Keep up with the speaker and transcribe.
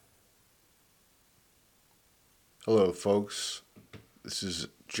Hello, folks. This is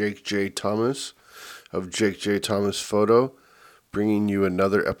Jake J. Thomas of Jake J. Thomas Photo, bringing you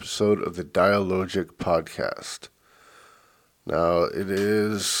another episode of the Dialogic Podcast. Now, it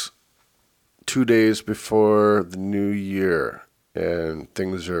is 2 days before the new year, and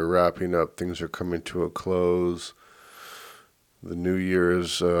things are wrapping up. Things are coming to a close. The new year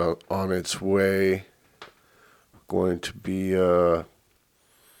is on its way. Going to be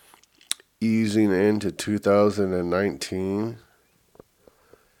easing into 2019.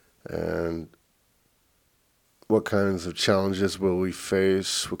 And what kinds of challenges will we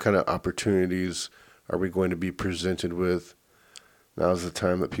face? What kind of opportunities are we going to be presented with? Now's the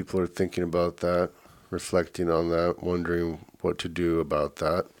time that people are thinking about that, reflecting on that, wondering what to do about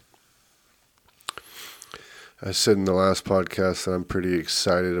that. I said in the last podcast that I'm pretty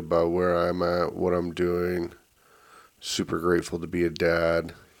excited about where I'm at, what I'm doing. Super grateful to be a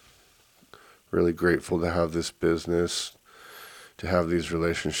dad. Really grateful to have this business, to have these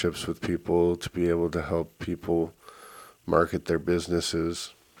relationships with people, to be able to help people market their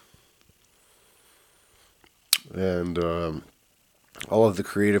businesses. And all of the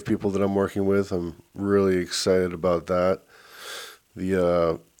creative people that I'm working with, I'm really excited about that.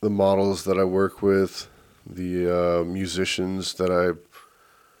 The models that I work with, the musicians that I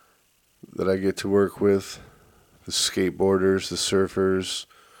get to work with, the skateboarders, the surfers,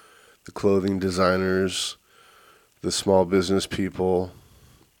 the clothing designers, the small business people,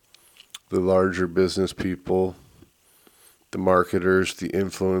 the larger business people, the marketers, the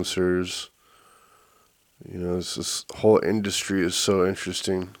influencers. This whole industry is so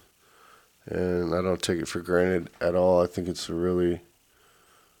interesting, and I don't take it for granted at all. I think it's a really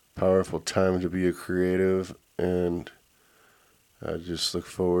powerful time to be a creative, and I just look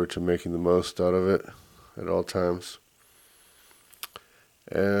forward to making the most out of it at all times.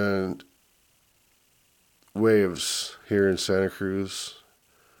 And waves here in Santa Cruz,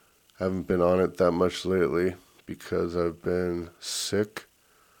 I haven't been on it that much lately because I've been sick,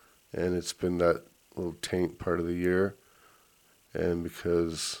 and it's been that little taint part of the year, and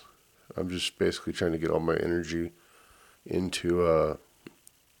because I'm just basically trying to get all my energy into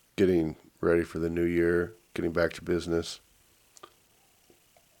getting ready for the new year, getting back to business.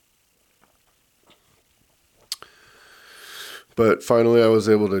 But finally I was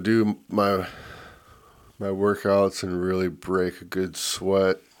able to do my workouts and really break a good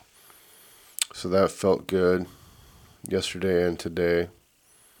sweat, so that felt good yesterday and today.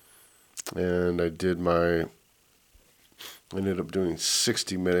 And I ended up doing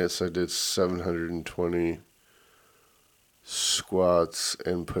 60 minutes. I did 720 squats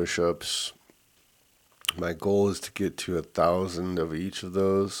and push-ups. My goal is to get to 1,000 of each of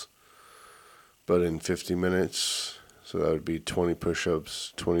those, but in 50 minutes. So that would be 20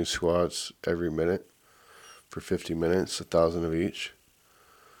 push-ups, 20 squats every minute for 50 minutes, 1,000 of each.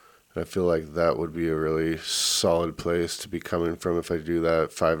 And I feel like that would be a really solid place to be coming from if I do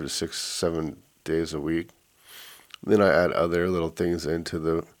that 5 to 6, 7 days a week. Then I add other little things into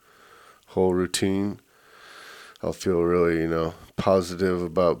the whole routine. I'll feel really, positive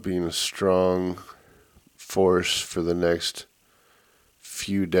about being a strong force for the next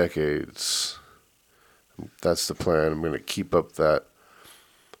few decades. That's the plan. I'm going to keep up that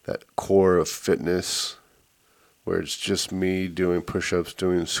core of fitness where it's just me doing push-ups,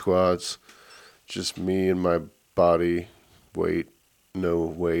 doing squats, just me and my body weight, no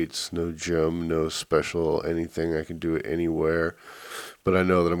weights, no gym, no special anything. I can do it anywhere, but I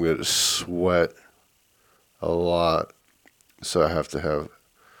know that I'm going to sweat a lot, so I have to have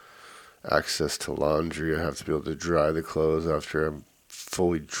access to laundry. I have to be able to dry the clothes after I'm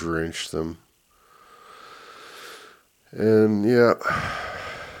fully drenched them. And yeah,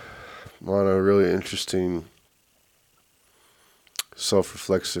 I'm on a really interesting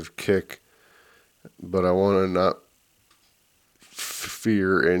self-reflexive kick, but I want to not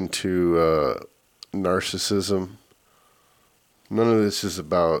fear into narcissism. None of this is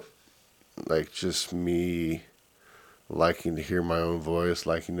about just me liking to hear my own voice,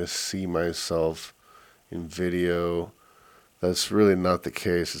 liking to see myself in video. That's really not the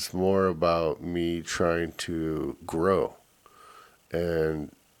case. It's more about me trying to grow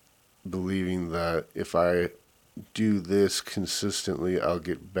and believing that if I do this consistently, I'll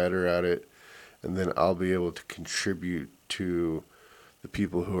get better at it, and then I'll be able to contribute to the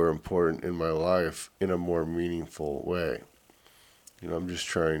people who are important in my life in a more meaningful way. I'm just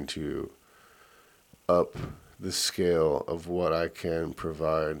trying to up the scale of what I can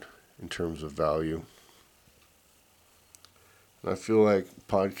provide in terms of value. And I feel like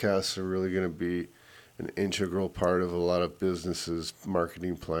podcasts are really going to be an integral part of a lot of businesses'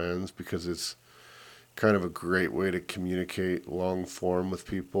 marketing plans because it's kind of a great way to communicate long form with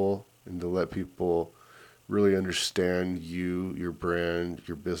people and to let people really understand you, your brand,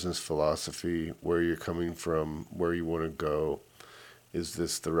 your business philosophy, where you're coming from, where you want to go. Is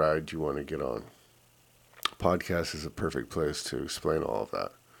this the ride you want to get on? Podcast is a perfect place to explain all of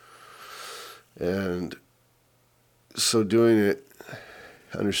that. And so doing it,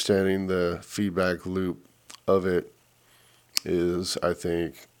 understanding the feedback loop of it is, I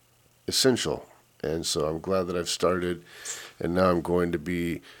think, essential. And so I'm glad that I've started, and now I'm going to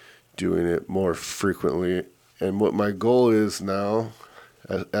be doing it more frequently. And what my goal is now,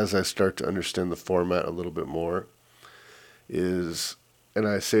 as I start to understand the format a little bit more, is, and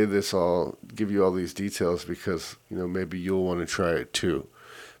I say this, I'll give you all these details because, maybe you'll want to try it too.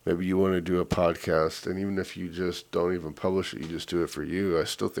 Maybe you want to do a podcast, and even if you just don't even publish it, you just do it for you, I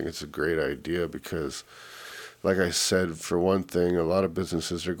still think it's a great idea because, like I said, for one thing, a lot of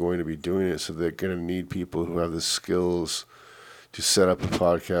businesses are going to be doing it, so they're going to need people who have the skills to set up a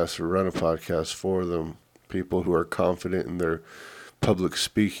podcast or run a podcast for them, people who are confident in their public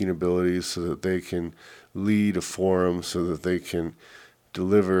speaking abilities so that they can lead a forum, so that they can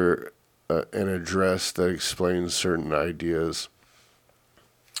deliver an address that explains certain ideas.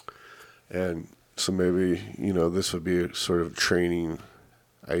 And so maybe, this would be a sort of training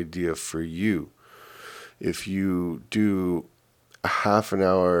idea for you. If you do a half an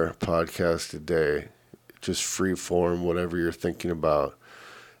hour podcast a day, just free form, whatever you're thinking about,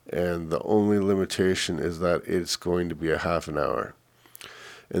 and the only limitation is that it's going to be a half an hour.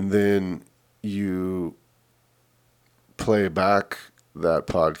 And then you play back that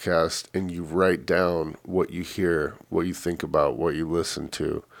podcast and you write down what you hear, what you think about, what you listen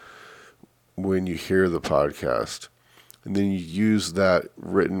to when you hear the podcast. And then you use that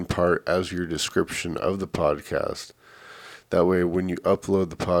written part as your description of the podcast. That way, when you upload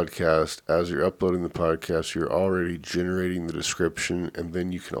the podcast, as you're uploading the podcast, you're already generating the description, and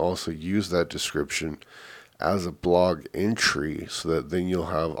then you can also use that description as a blog entry so that then you'll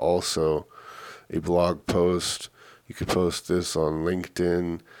have also a blog post. You could post this on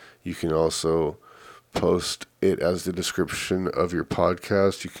LinkedIn. You can also post it as the description of your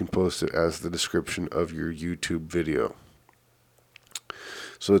podcast. You can post it as the description of your YouTube video.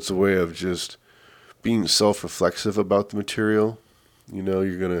 So it's a way of just being self-reflexive about the material.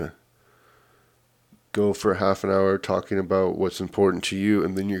 You're going to go for a half an hour talking about what's important to you,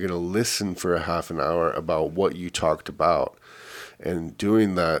 and then you're going to listen for a half an hour about what you talked about. And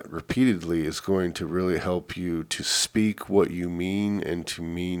doing that repeatedly is going to really help you to speak what you mean and to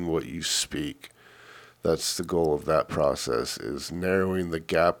mean what you speak. That's the goal of that process, is narrowing the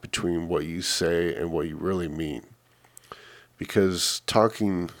gap between what you say and what you really mean. Because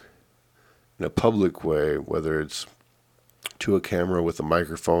talking in a public way, whether it's to a camera with a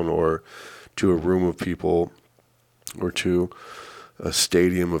microphone or to a room of people or to a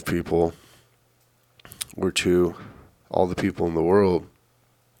stadium of people or to all the people in the world,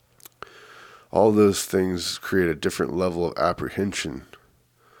 all those things create a different level of apprehension,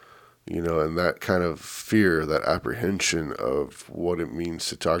 and that kind of fear, that apprehension of what it means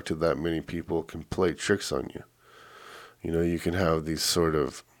to talk to that many people can play tricks on you. You can have these sort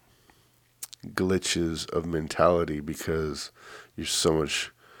of glitches of mentality because you're so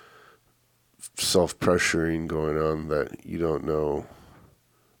much self-pressuring going on that you don't know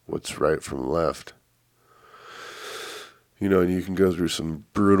what's right from left. And you can go through some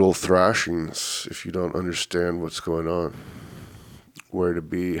brutal thrashings if you don't understand what's going on, where to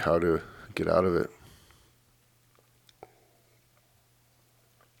be, how to get out of it.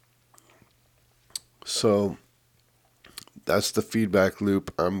 So that's the feedback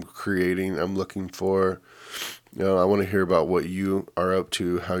loop I'm creating. I'm looking for, I want to hear about what you are up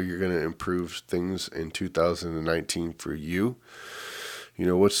to, how you're going to improve things in 2019 for you.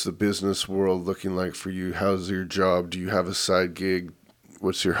 What's the business world looking like for you? How's your job? Do you have a side gig?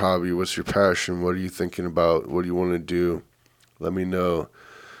 What's your hobby? What's your passion? What are you thinking about? What do you want to do? Let me know.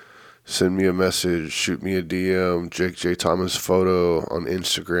 Send me a message. Shoot me a DM. Jake J. Thomas Photo on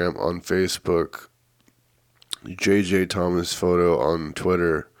Instagram, on Facebook. JJ Thomas Photo on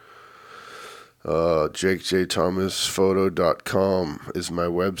Twitter. JakeJThomasPhoto.com is my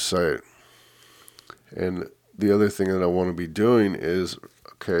website. And the other thing that I want to be doing is,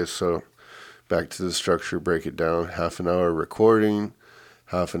 so back to the structure, break it down. Half an hour recording,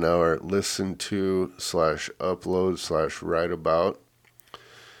 half an hour listen to / upload / write about.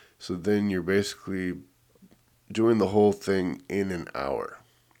 So then you're basically doing the whole thing in an hour.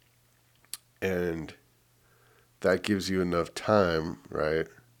 And that gives you enough time, right?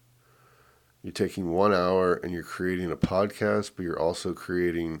 You're taking 1 hour and you're creating a podcast, but you're also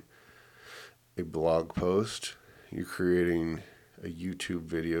creating a blog post, you're creating a YouTube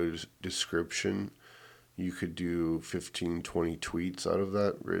video description. You could do 15, 20 tweets out of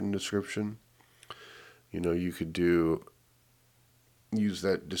that written description. You could use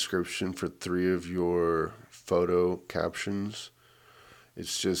that description for 3 of your photo captions.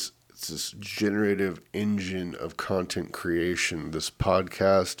 It's this generative engine of content creation, this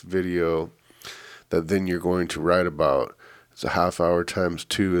podcast video that then you're going to write about. It's a half hour times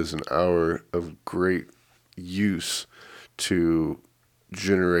 2 is an hour of great use to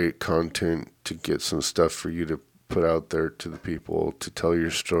generate content, to get some stuff for you to put out there to the people, to tell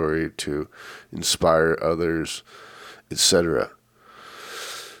your story, to inspire others, etc.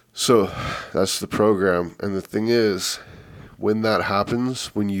 So that's the program. And the thing is, when that happens,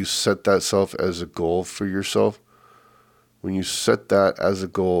 when you set that self as a goal for yourself, when you set that as a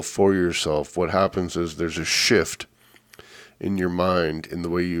goal for yourself, what happens is there's a shift in your mind in the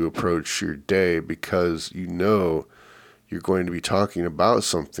way you approach your day, because you're going to be talking about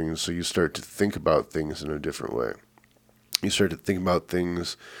something, so you start to think about things in a different way. You start to think about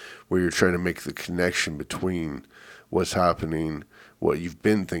things where you're trying to make the connection between what's happening, what you've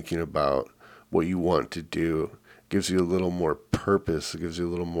been thinking about, what you want to do. It gives you a little more purpose. It gives you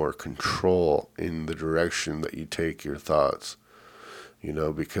a little more control in the direction that you take your thoughts,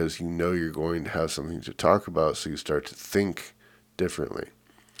 because you're going to have something to talk about, so you start to think differently.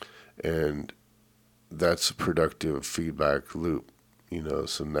 And that's a productive feedback loop,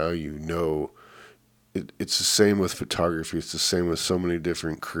 so now it's the same with photography. It's the same with so many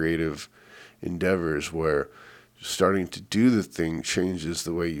different creative endeavors, where starting to do the thing changes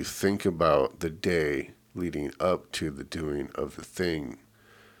the way you think about the day leading up to the doing of the thing.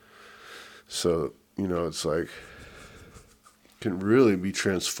 So, it's like, can really be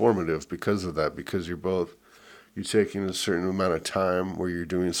transformative because of that, because you're taking a certain amount of time where you're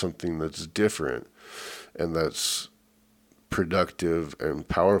doing something that's different and that's productive and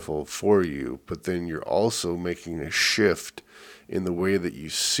powerful for you, but then you're also making a shift in the way that you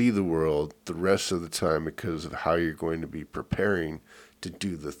see the world the rest of the time because of how you're going to be preparing to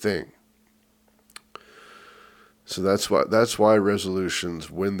do the thing. So that's why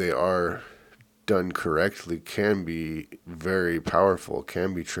resolutions, when they are done correctly, can be very powerful,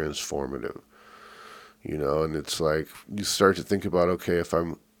 can be transformative. And it's like you start to think about, okay, if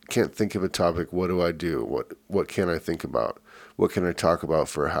I can't think of a topic, what do I do? What can I think about? What can I talk about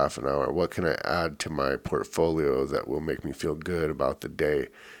for a half an hour? What can I add to my portfolio that will make me feel good about the day,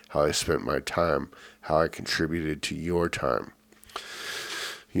 how I spent my time, how I contributed to your time?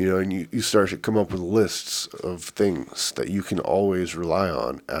 And you start to come up with lists of things that you can always rely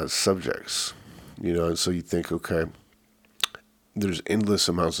on as subjects. And so you think, okay, there's endless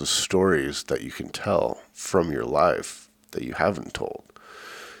amounts of stories that you can tell from your life that you haven't told.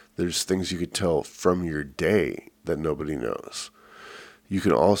 There's things you could tell from your day that nobody knows. You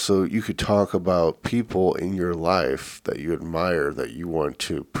could talk about people in your life that you admire, that you want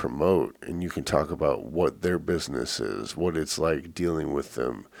to promote, and you can talk about what their business is, what it's like dealing with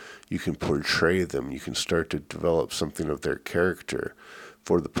them. You can portray them. You can start to develop something of their character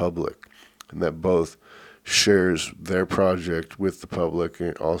for the public, and that both shares their project with the public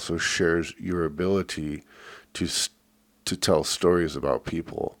and also shares your ability to tell stories about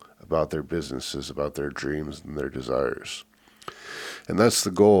people, about their businesses, about their dreams and their desires. And that's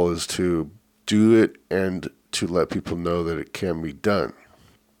the goal, is to do it and to let people know that it can be done,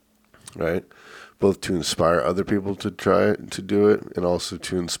 right? Both to inspire other people to try to do it and also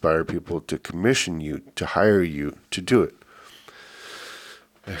to inspire people to commission you, to hire you to do it.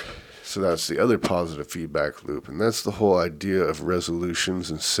 So that's the other positive feedback loop. And that's the whole idea of resolutions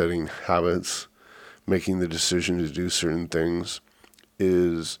and setting habits, making the decision to do certain things,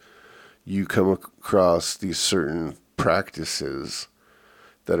 is you come across these certain practices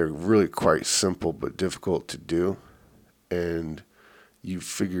that are really quite simple but difficult to do, and you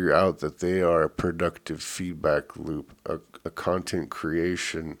figure out that they are a productive feedback loop, a content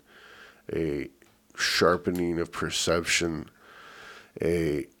creation, a sharpening of perception,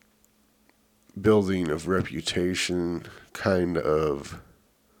 a building of reputation kind of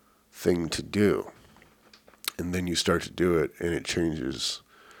thing to do. And then you start to do it, and it changes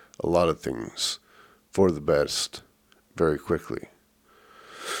a lot of things for the best very quickly.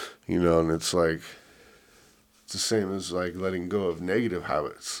 And it's like, it's the same as like letting go of negative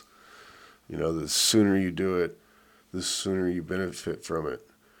habits. The sooner you do it, the sooner you benefit from it.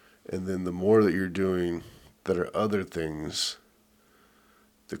 And then the more that you're doing that are other things,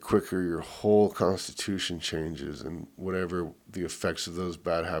 the quicker your whole constitution changes, and whatever the effects of those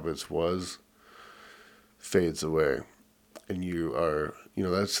bad habits was fades away. and you are,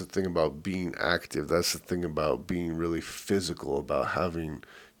 that's the thing about being active. That's the thing about being really physical, about having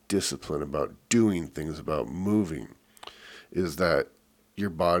discipline, about doing things, about moving, is that your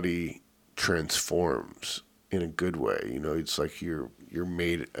body transforms in a good way. It's like you're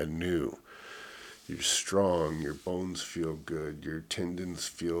made anew. You're strong, your bones feel good, your tendons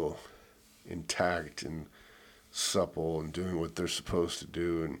feel intact and supple and doing what they're supposed to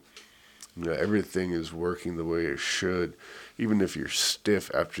do, and everything is working the way it should, even if you're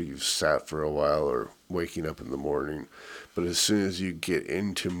stiff after you've sat for a while or waking up in the morning. But as soon as you get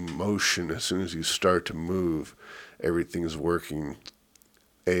into motion, as soon as you start to move, everything is working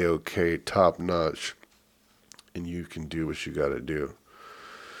A-OK, top notch, and you can do what you got to do.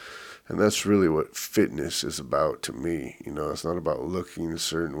 And that's really what fitness is about to me. It's not about looking a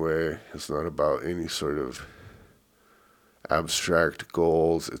certain way. It's not about any sort of abstract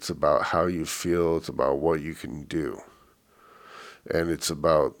goals. It's about how you feel. It's about what you can do. And it's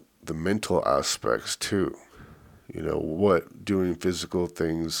about the mental aspects too. What doing physical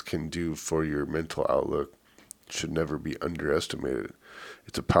things can do for your mental outlook should never be underestimated.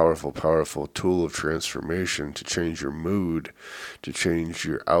 It's a powerful, powerful tool of transformation to change your mood, to change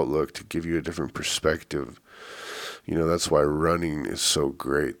your outlook, to give you a different perspective. That's why running is so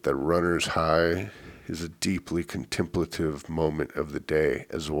great. That runner's high is a deeply contemplative moment of the day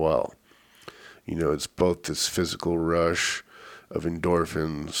as well. It's both this physical rush of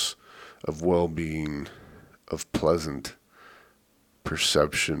endorphins, of well-being, of pleasant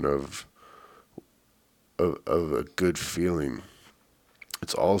perception of a good feeling.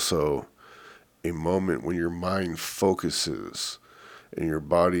 It's also a moment when your mind focuses and your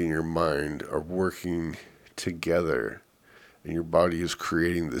body and your mind are working together, and your body is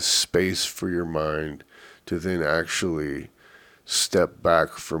creating this space for your mind to then actually step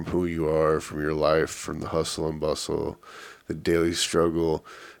back from who you are, from your life, from the hustle and bustle, the daily struggle,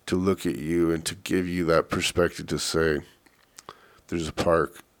 to look at you and to give you that perspective to say, there's a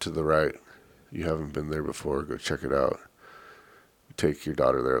park to the right. You haven't been there before. Go check it out. Take your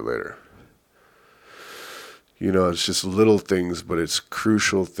daughter there later. It's just little things, but it's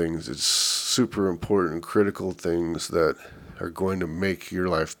crucial things. It's super important, critical things that are going to make your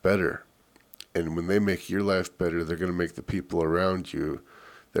life better. And when they make your life better, they're going to make the people around you,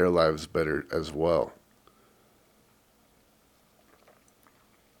 their lives better as well.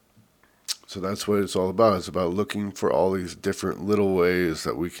 So that's what it's all about. It's about looking for all these different little ways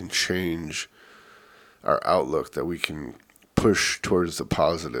that we can change our outlook, that we can push towards the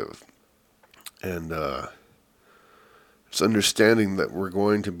positive. And it's understanding that we're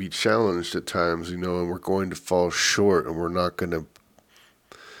going to be challenged at times, and we're going to fall short, and we're not going to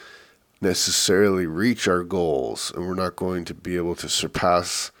necessarily reach our goals, and we're not going to be able to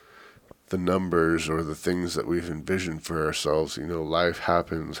surpass the numbers or the things that we've envisioned for ourselves. Life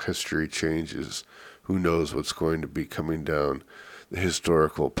happens, history changes. Who knows what's going to be coming down the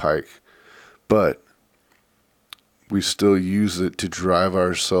historical pike. But we still use it to drive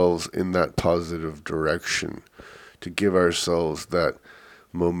ourselves in that positive direction, to give ourselves that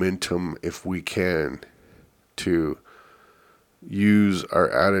momentum, if we can, to use our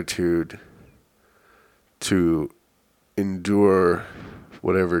attitude to endure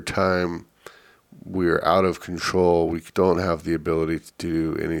whatever time we're out of control, we don't have the ability to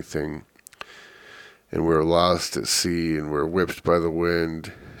do anything, and we're lost at sea, and we're whipped by the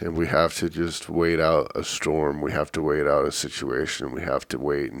wind, and we have to just wait out a storm. We have to wait out a situation. We have to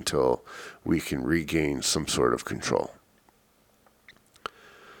wait until we can regain some sort of control.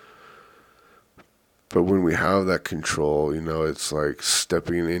 But when we have that control, it's like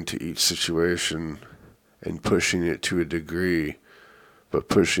stepping into each situation and pushing it to a degree, but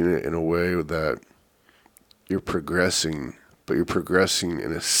pushing it in a way that you're progressing, but you're progressing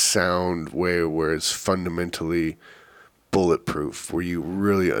in a sound way where it's fundamentally bulletproof, where you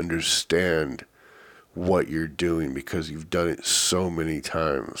really understand what you're doing because you've done it so many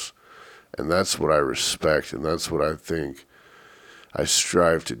times. And that's what I respect, and that's what I think I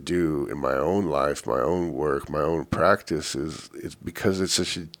strive to do in my own life, my own work, my own practice. It's because it's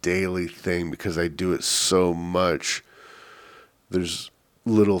such a daily thing, because I do it so much. There's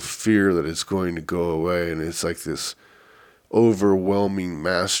little fear that it's going to go away, and it's like this overwhelming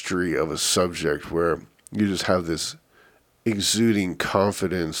mastery of a subject where you just have this exuding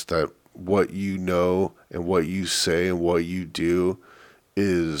confidence that what you know and what you say and what you do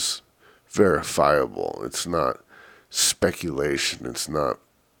is verifiable. It's not speculation. It's not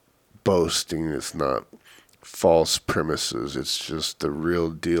boasting. It's not false premises. It's just the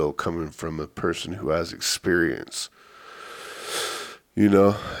real deal coming from a person who has experience.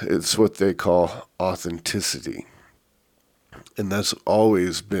 It's what they call authenticity. And that's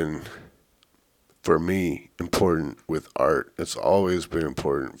always been, for me, important with art. It's always been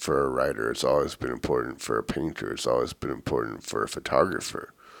important for a writer. It's always been important for a painter. It's always been important for a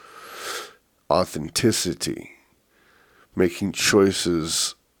photographer. Authenticity, making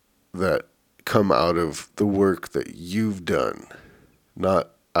choices that come out of the work that you've done,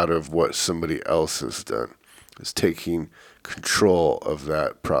 not out of what somebody else has done. It's taking control of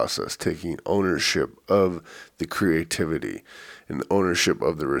that process, taking ownership of the creativity and ownership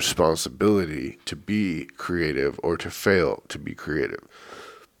of the responsibility to be creative or to fail to be creative.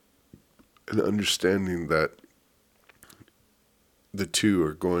 And understanding that the two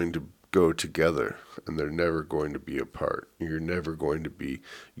are going to go together and they're never going to be apart. You're never going to be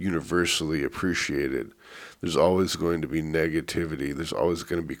universally appreciated. There's always going to be negativity. There's always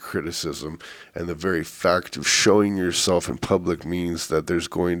going to be criticism. And the very fact of showing yourself in public means that there's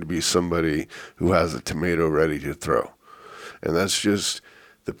going to be somebody who has a tomato ready to throw. And that's just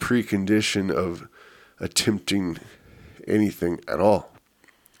the precondition of attempting anything at all.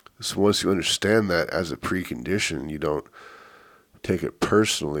 So once you understand that as a precondition, you don't take it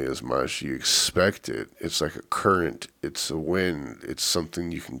personally as much. You expect it. It's like a current. It's a wind. It's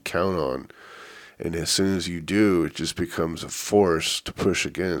something you can count on. And as soon as you do, it just becomes a force to push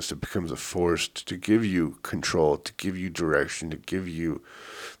against. It becomes a force to give you control, to give you direction, to give you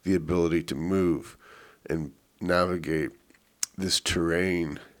the ability to move and navigate this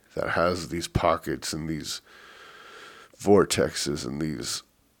terrain that has these pockets and these vortexes and these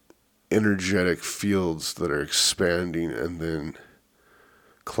energetic fields that are expanding and then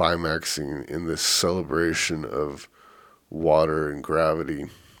climaxing in this celebration of water and gravity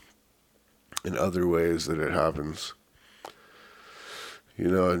and other ways that it happens.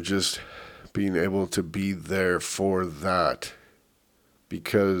 And just being able to be there for that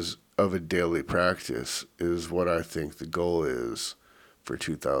because of a daily practice is what I think the goal is for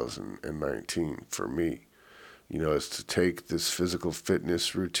 2019 for me. Is to take this physical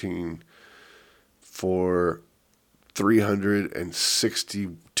fitness routine for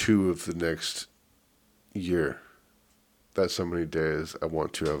 362 of the next year. That's how many days I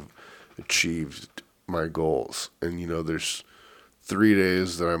want to have achieved my goals. And there's 3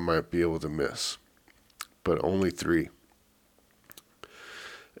 days that I might be able to miss, but only 3.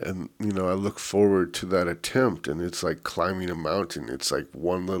 And I look forward to that attempt, and it's like climbing a mountain. It's like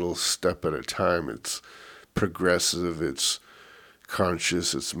one little step at a time. It's progressive, it's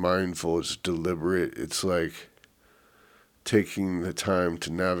conscious, it's mindful, it's deliberate. It's like taking the time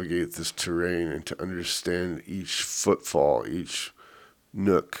to navigate this terrain and to understand each footfall, each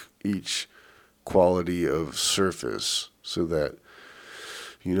nook, each quality of surface, so that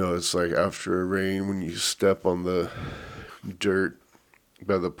it's like after a rain when you step on the dirt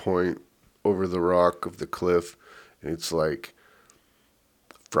by the point over the rock of the cliff, and it's like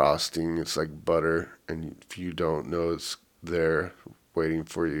frosting, it's like butter, and if you don't know it's there waiting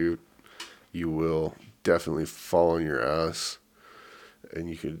for you, you will definitely fall on your ass, and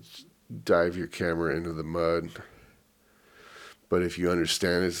you could dive your camera into the mud. But if you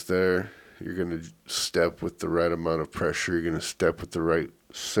understand it's there, you're going to step with the right amount of pressure, you're going to step with the right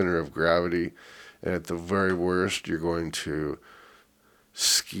center of gravity, and at the very worst, you're going to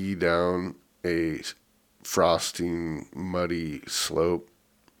ski down a frosting, muddy slope,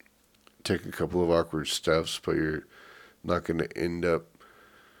 take a couple of awkward steps, but you're not going to end up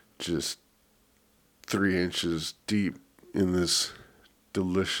just 3 inches deep in this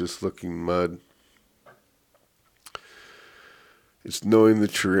delicious looking mud. It's knowing the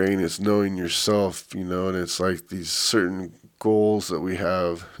terrain, it's knowing yourself, and it's like these certain goals that we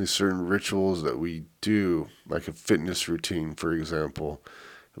have, these certain rituals that we do, like a fitness routine, for example.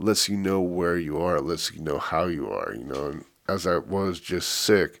 It lets you know where you are, it lets you know how you are, and as I was just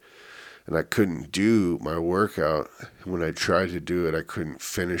sick and I couldn't do my workout, when I tried to do it, I couldn't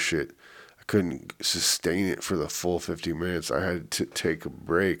finish it. I couldn't sustain it for the full 50 minutes. I had to take a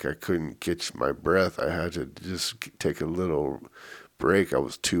break. I couldn't catch my breath. I had to just take a little break. I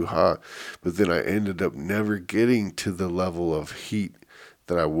was too hot. But then I ended up never getting to the level of heat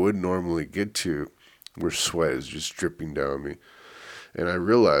that I would normally get to, where sweat is just dripping down me. And I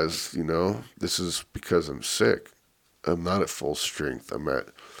realized, this is because I'm sick. I'm not at full strength. I'm at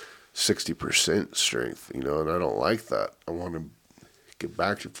 60% strength, and I don't like that. I want to get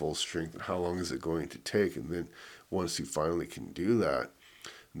back to full strength, and how long is it going to take? And then once you finally can do that,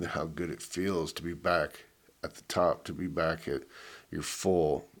 and then how good it feels to be back at the top, to be back at your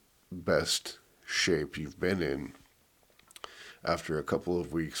full best shape you've been in after a couple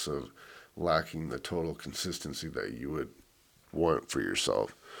of weeks of lacking the total consistency that you would want for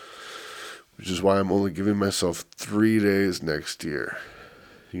yourself. which is why I'm only giving myself 3 days next year.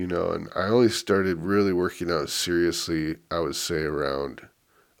 And I only started really working out seriously, I would say, around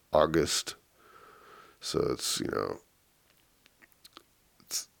August. So it's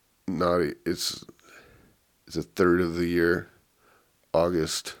not it's a third of the year.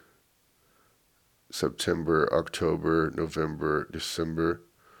 August, September, October, November, December.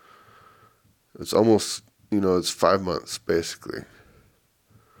 It's almost it's 5 months basically,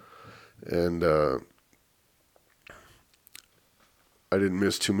 and I didn't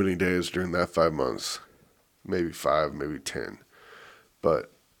miss too many days during that 5 months. Maybe 5, maybe 10.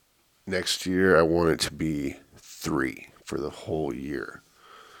 But next year I want it to be 3 for the whole year,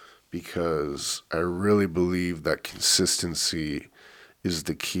 because I really believe that consistency is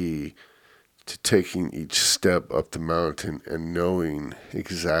the key to taking each step up the mountain and knowing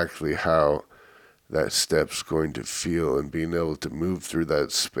exactly how that step's going to feel and being able to move through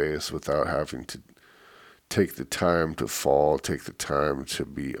that space without having to take the time to fall, take the time to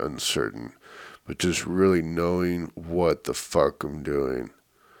be uncertain, but just really knowing what the fuck I'm doing.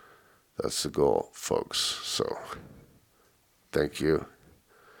 That's the goal, folks. So, thank you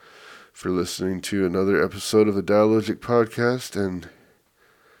for listening to another episode of the Dialogic Podcast, and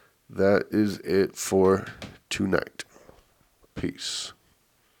that is it for tonight. Peace.